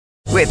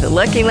With the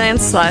Lucky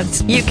Land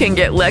Slots, you can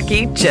get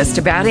lucky just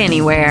about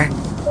anywhere.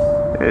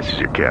 This is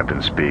your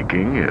captain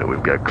speaking.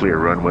 We've got clear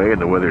runway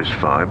and the weather's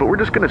fine, but we're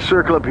just going to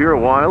circle up here a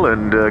while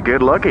and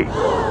get lucky.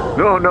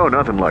 No,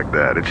 nothing like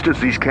that. It's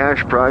just these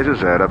cash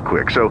prizes add up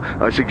quick. So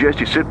I suggest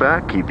you sit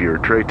back, keep your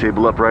tray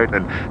table upright,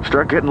 and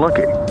start getting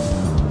lucky.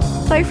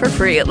 Play for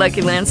free at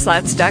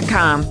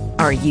LuckyLandSlots.com.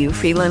 Are you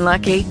feeling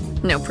lucky?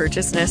 No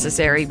purchase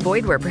necessary.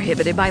 Void where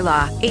prohibited by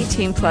law.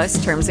 18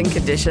 plus terms and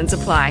conditions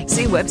apply.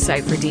 See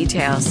website for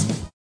details.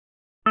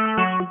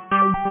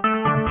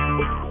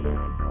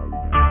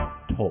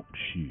 Talk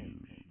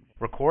shoes.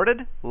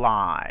 Recorded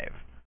live.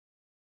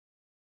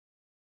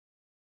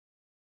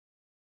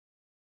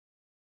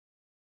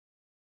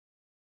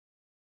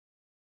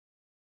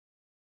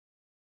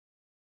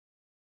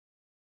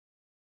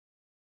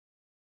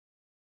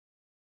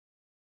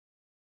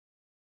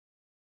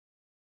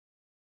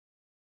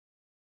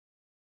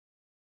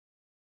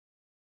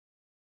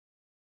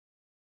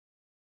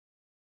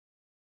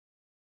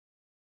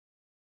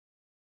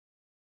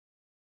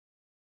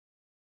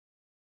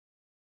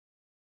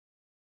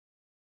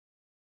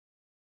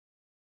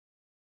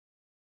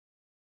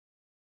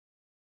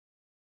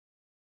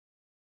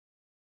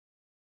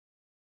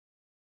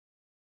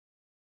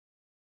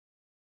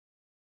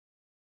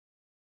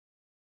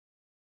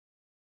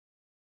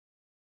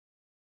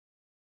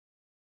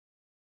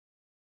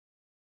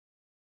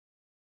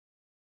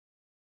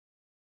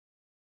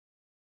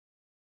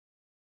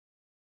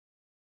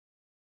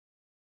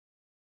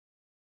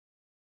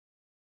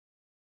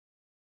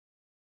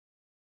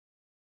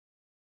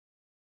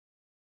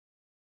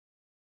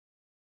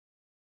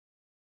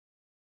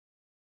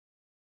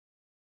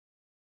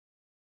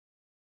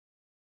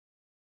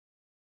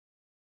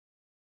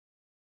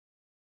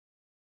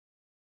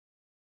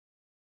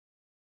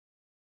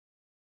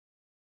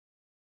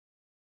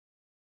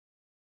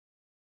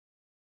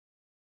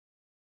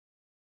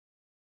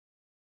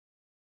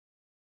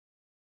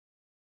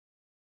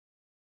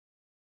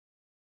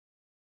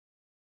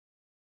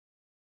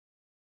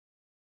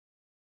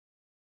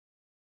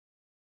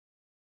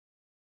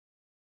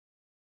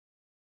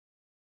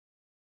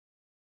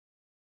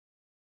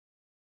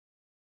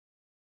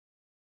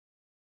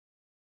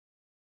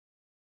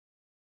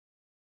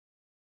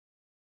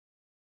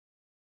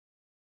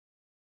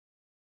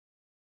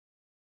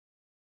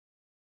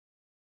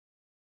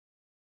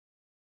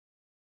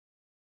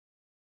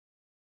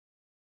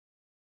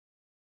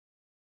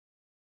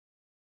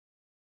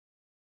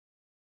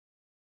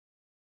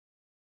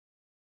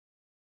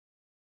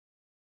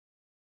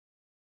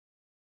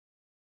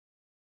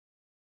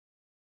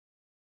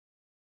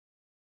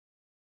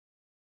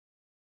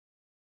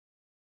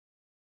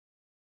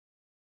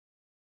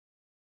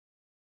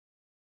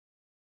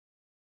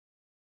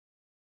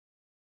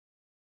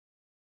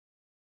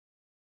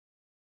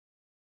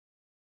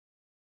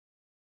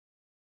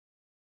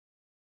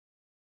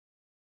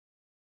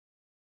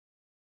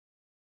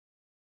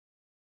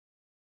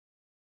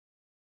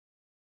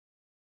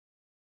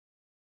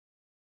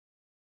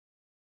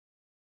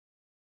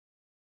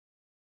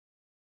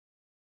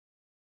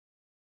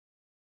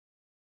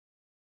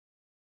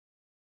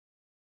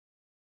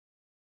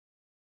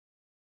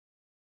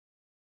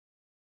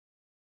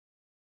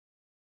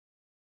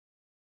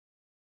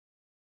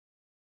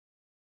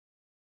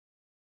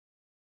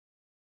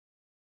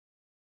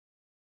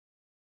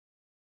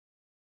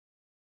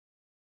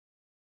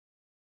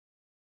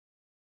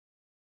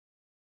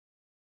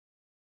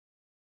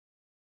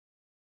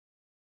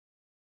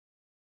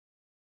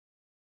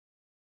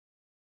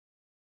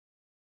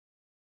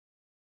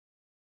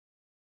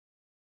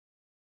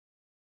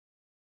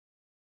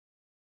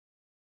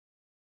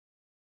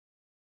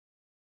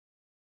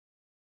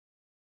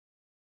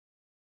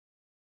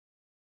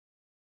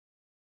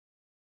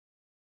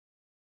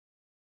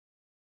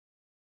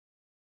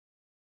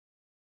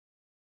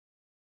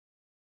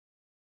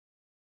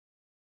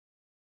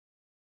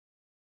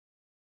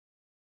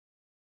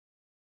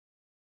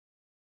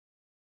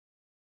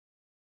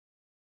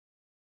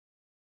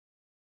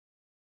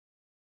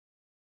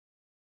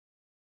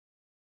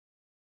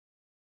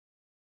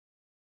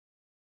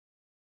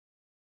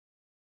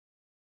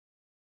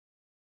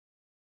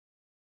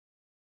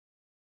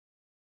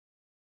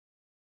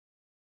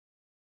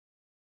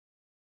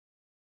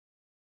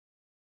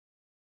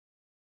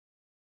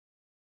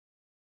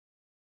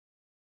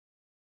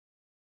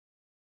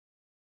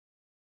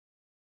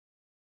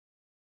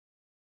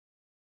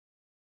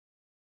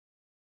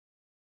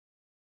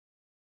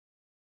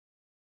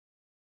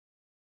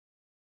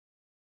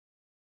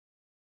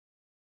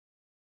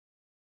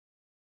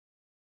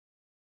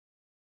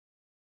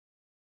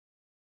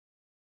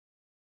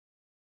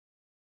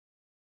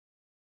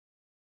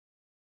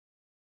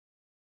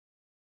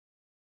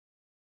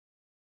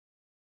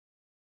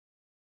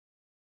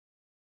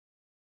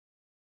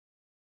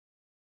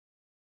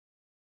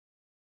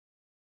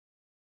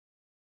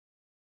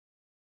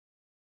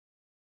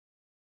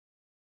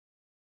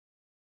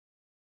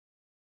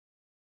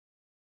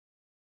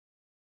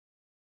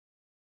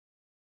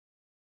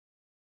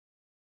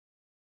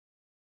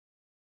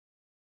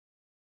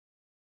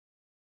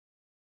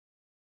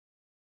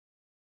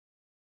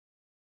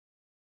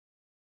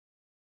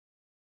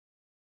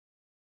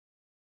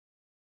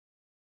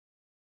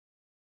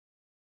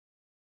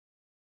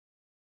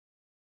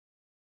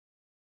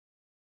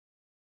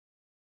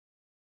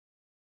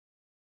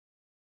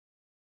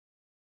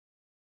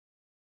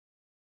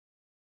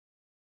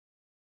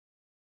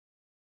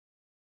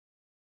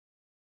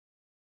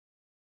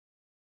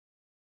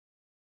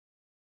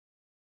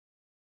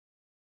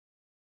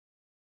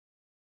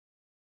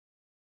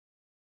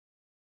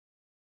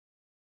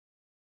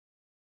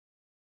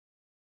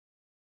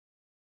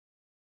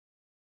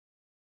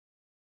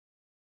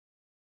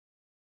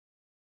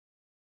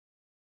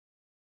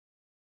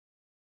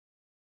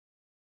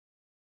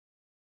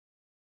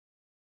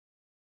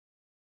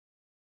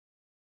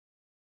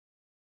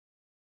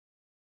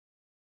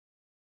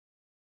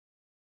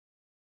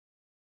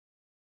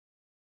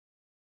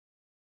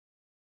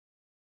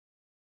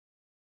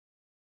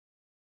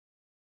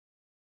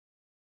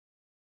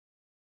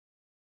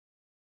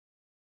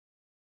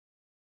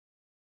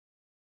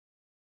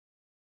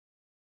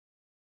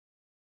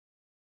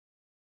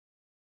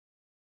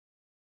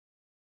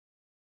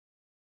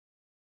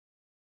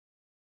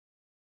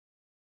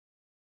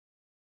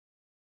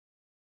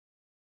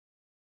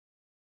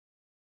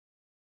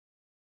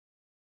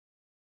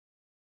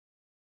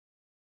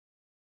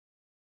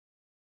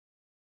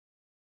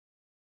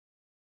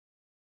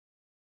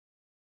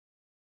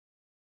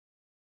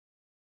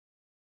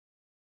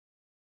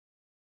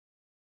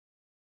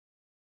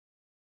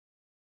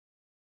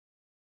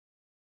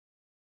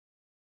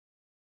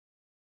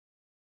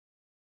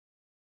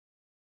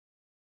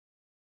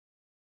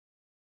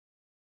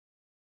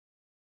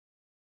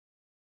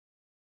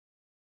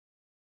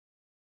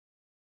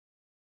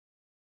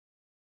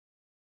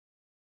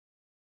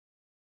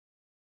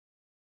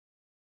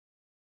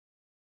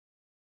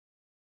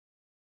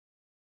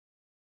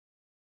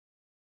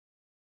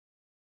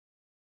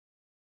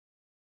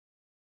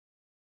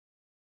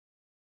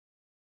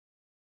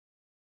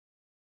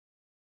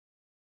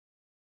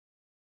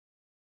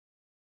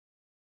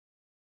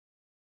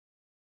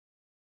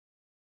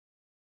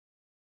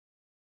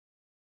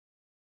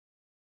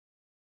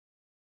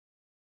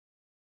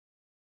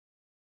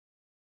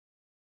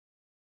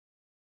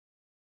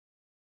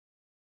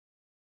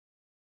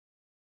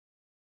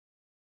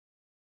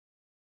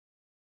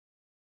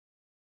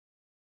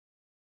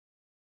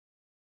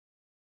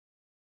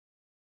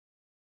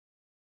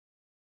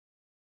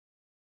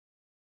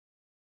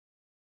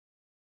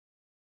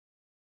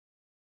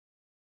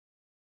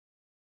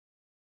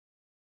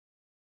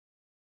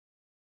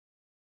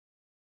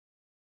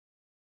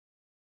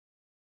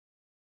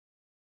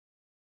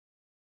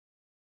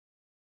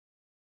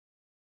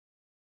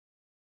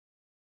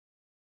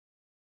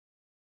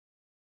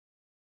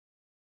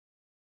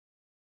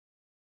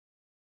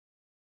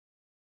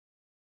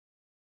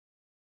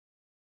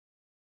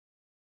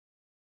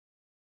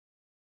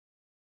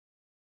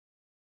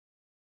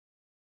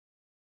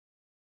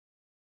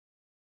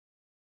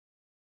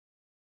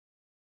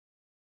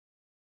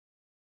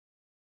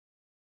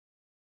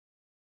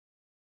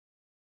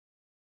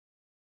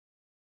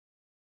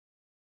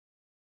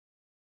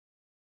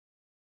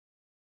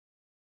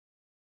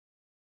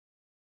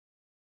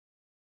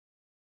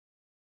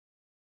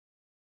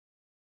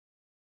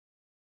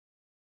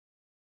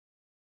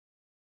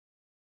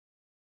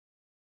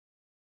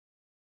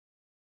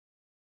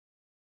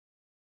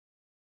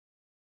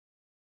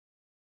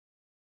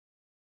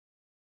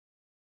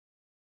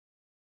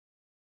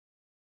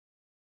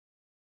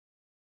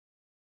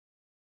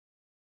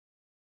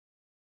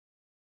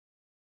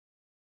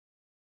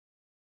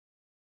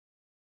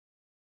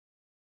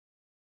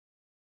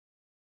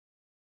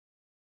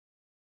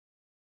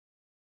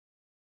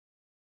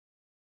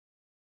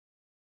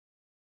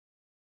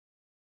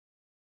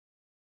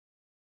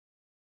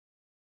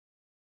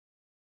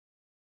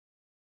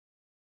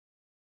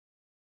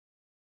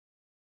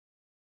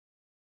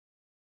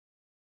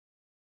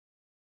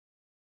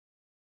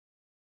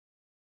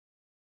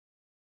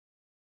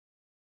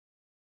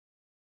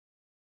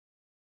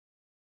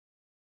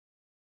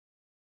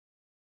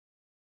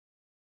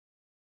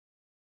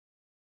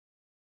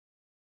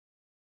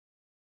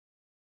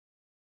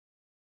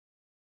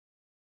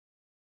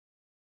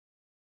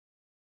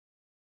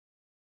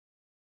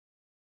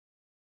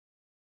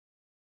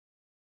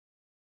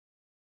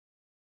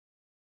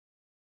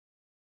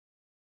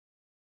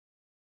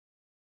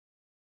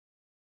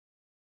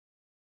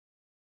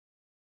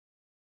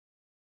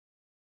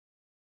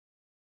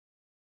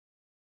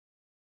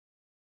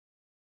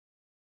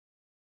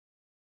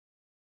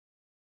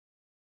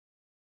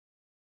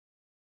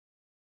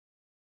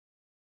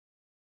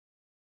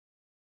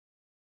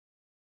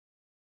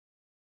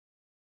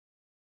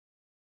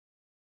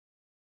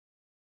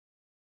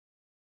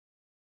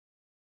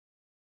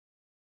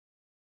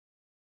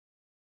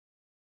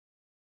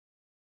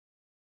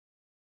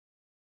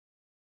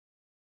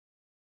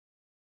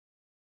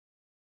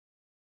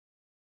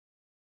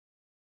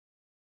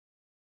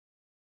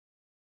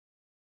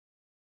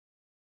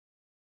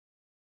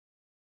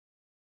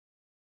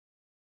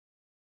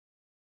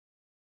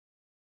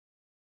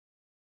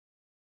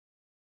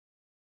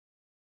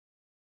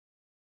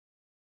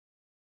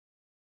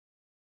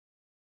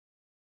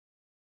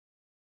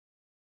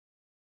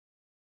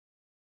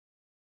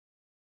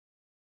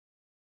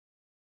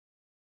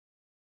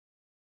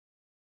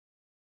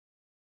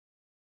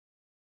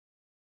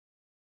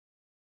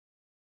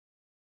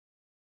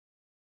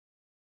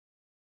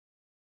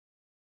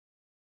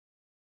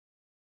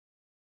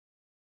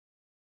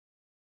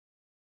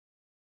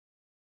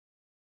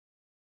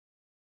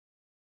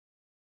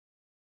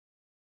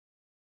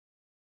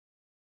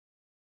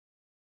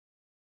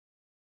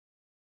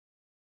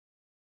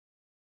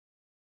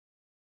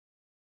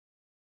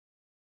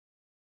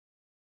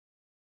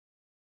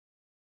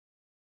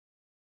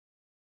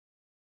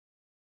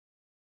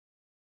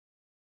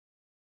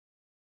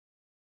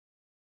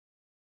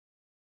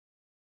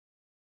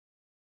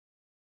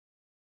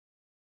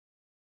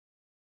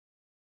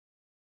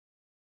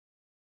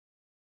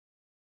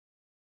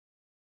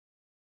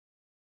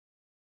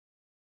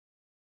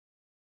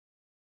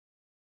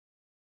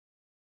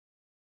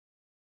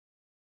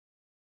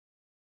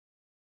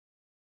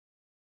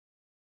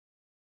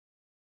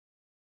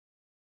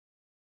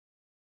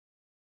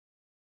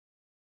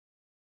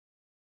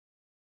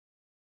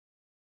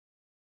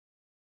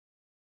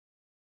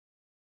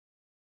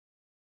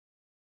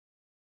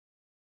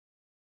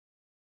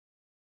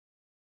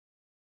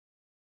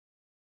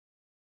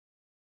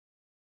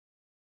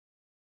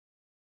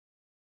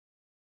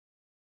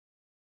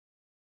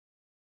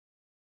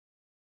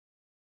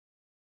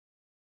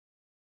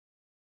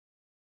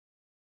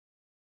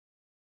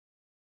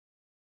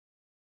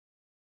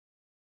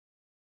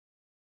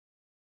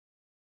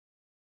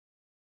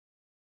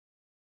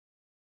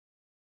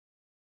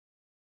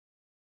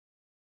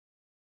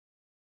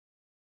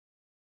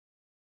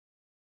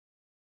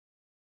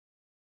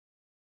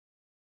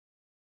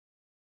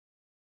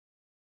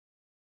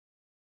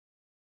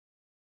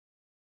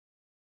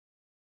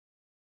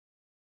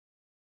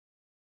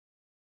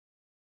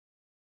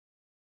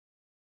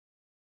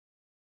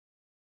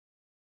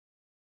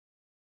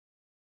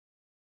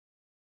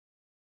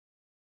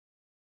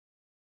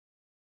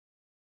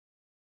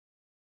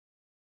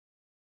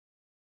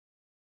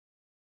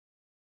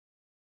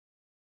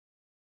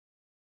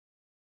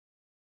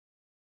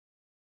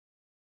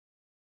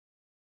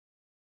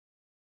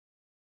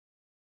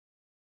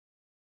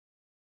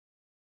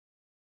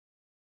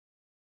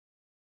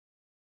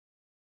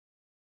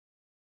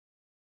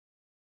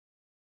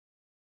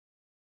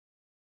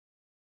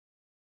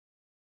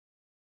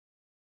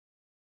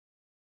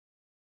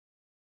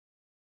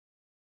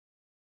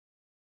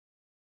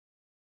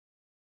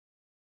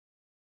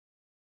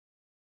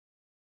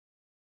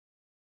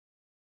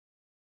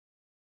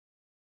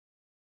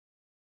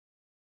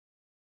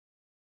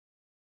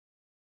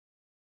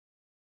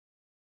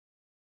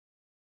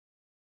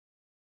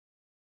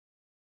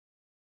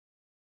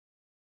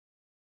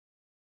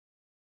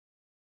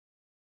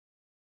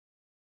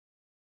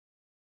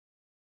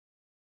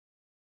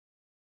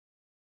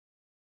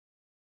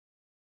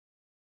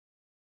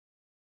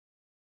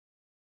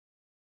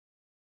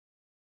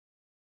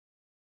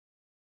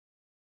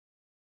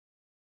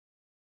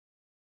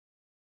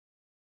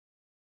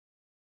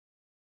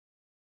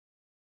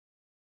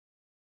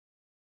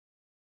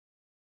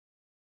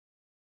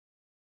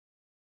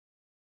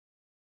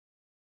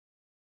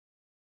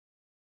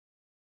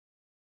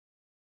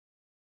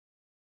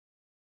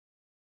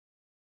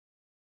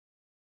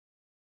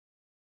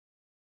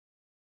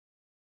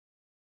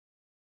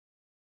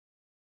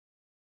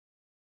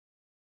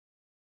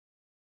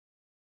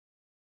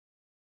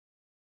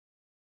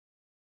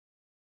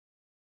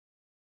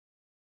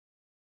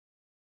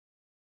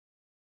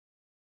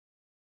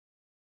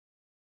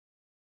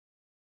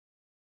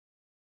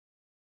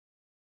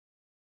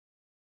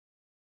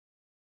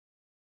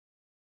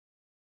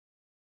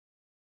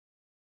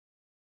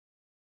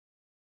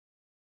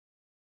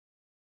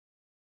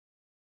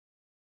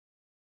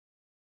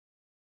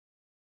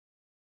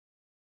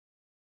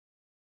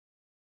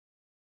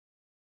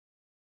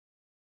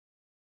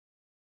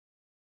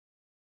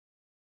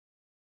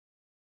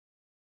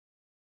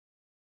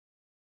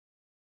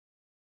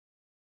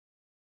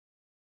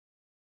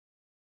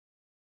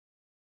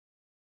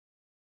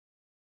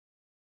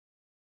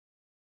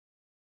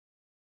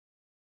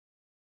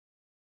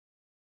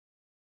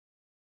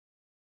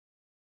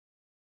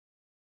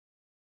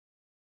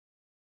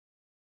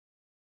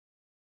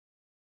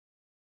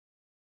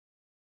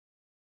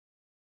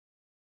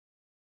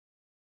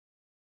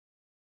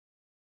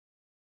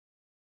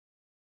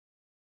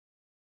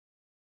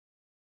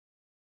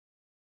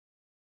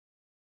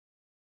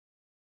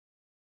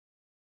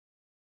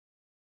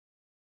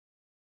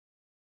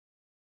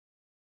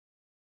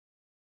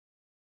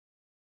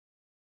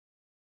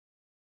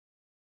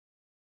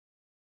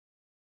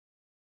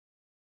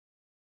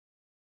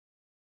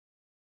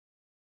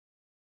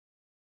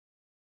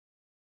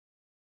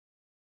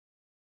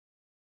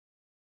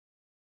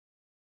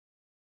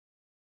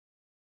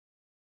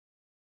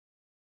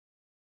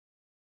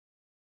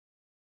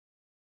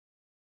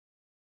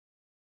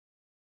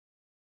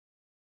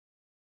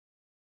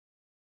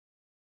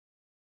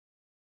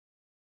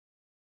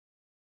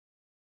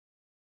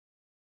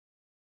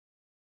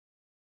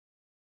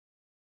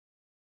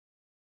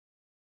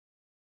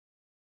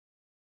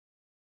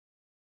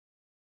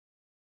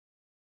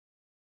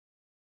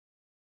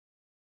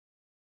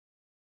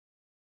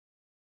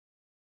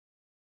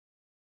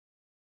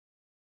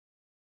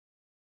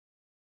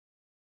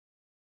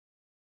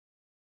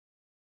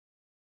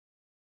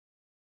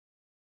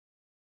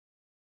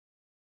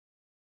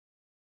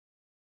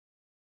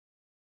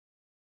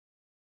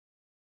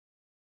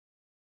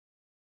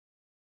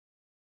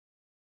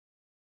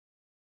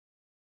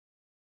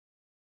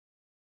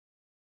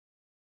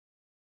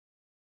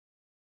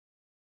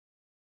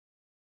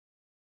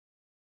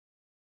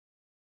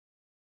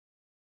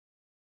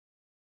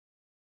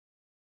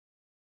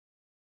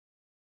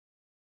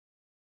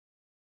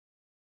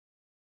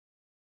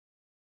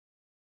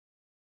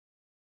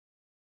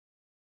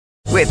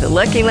 With the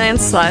Lucky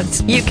Land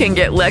Slots, you can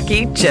get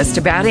lucky just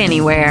about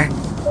anywhere.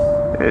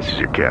 This is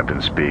your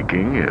captain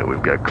speaking.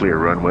 We've got clear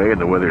runway and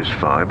the weather's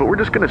fine, but we're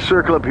just going to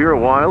circle up here a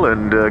while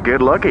and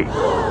get lucky.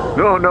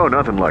 No,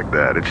 nothing like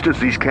that. It's just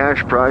these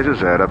cash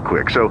prizes add up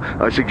quick. So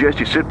I suggest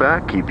you sit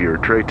back, keep your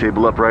tray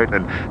table upright,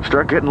 and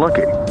start getting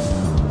lucky.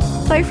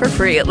 Play for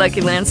free at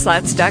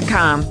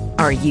LuckyLandSlots.com.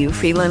 Are you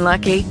feeling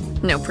lucky?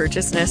 No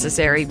purchase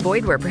necessary.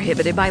 Void where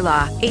prohibited by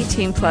law.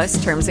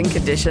 18+ terms and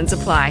conditions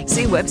apply.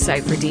 See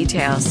website for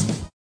details.